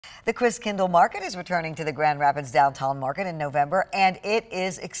The Christkindl Market is returning to the Grand Rapids Downtown Market in November, and it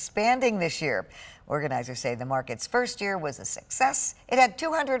is expanding this year. Organizers say the market's first year was a success. It had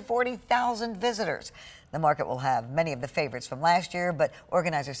 240,000 visitors. The market will have many of the favorites from last year, but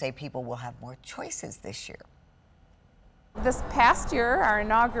organizers say people will have more choices this year. This past year, our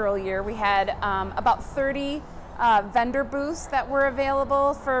inaugural year, we had about 30 vendor booths that were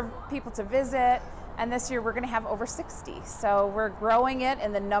available for people to visit. And this year we're going to have over 60. So we're growing it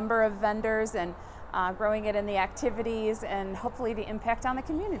in the number of vendors and growing it in the activities and hopefully the impact on the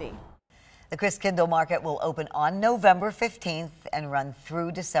community. The Christkindl Market will open on November 15th and run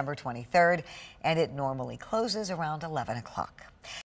through December 23rd, and it normally closes around 11 o'clock.